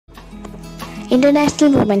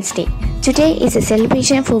International Women's Day. Today is a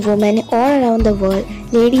celebration for women all around the world,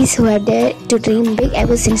 ladies who have dared to dream big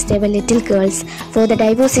ever since they were little girls, for the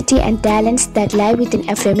diversity and talents that lie within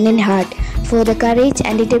a feminine heart, for the courage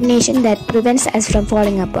and determination that prevents us from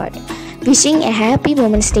falling apart. Wishing a happy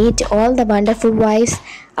Women's Day to all the wonderful wives,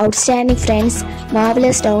 outstanding friends,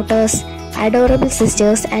 marvelous daughters, adorable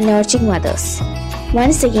sisters, and nurturing mothers.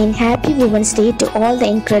 Once again, happy Women's Day to all the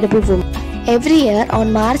incredible women. Every year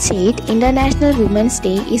on March 8, International Women's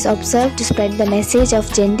Day is observed to spread the message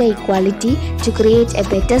of gender equality to create a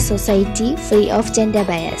better society free of gender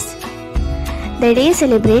bias. The day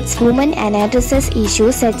celebrates women and addresses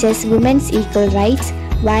issues such as women's equal rights,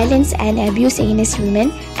 violence and abuse against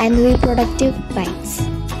women, and reproductive rights.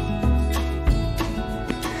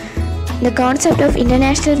 The concept of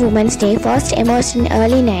International Women's Day first emerged in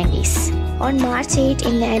early 90s. On March 8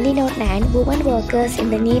 in 1909, women workers in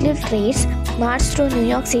the needle trades marched through New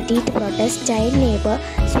York City to protest child labor,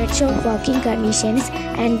 sweatshop working conditions,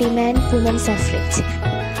 and demand women's suffrage.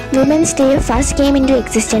 Women's Day first came into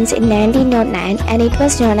existence in 1909 and it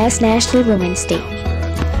was known as National Women's Day.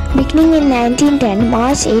 Beginning in 1910,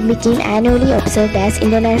 March 8 became annually observed as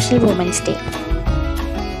International Women's Day.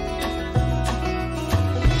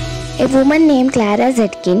 A woman named Clara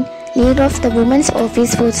Zetkin, leader of the Women's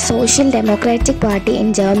Office for the Social Democratic Party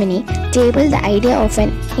in Germany, tabled the idea of an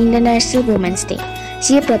International Women's Day.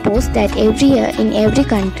 She proposed that every year in every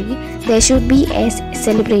country there should be a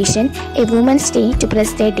celebration, a Women's Day to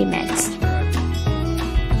press their demands.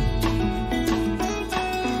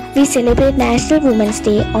 We celebrate National Women's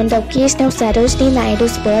Day on the occasion of Sarojini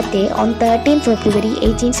Naidu's birthday on 13 February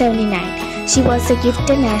 1879. She was a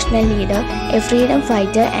gifted national leader, a freedom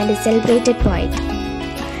fighter, and a celebrated poet.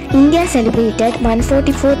 India celebrated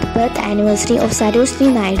 144th birth anniversary of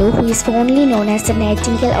Sarojini Naidu, who is fondly known as the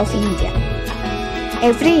Nightingale of India.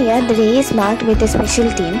 Every year, the day is marked with a special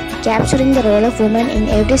theme, capturing the role of women in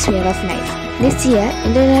every sphere of life. This year,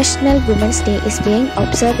 International Women's Day is being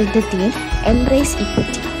observed with the theme, Embrace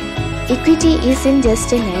Equity. Equity isn't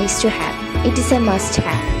just a nice to have, it is a must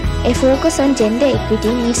have. A focus on gender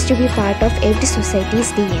equity needs to be part of every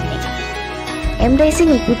society's DNA. Embracing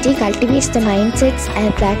equity cultivates the mindsets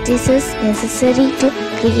and practices necessary to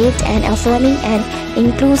create an affirming and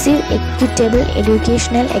inclusive, equitable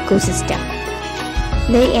educational ecosystem.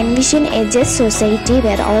 They envision a just society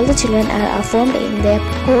where all the children are affirmed in their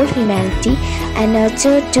whole humanity and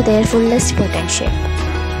nurtured to their fullest potential.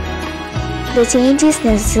 The change is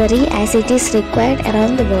necessary as it is required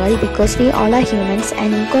around the world because we all are humans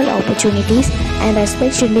and equal opportunities and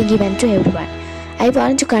respect should be given to everyone. I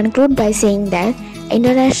want to conclude by saying that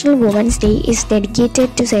International Women's Day is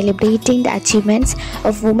dedicated to celebrating the achievements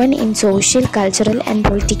of women in social, cultural, and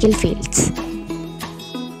political fields.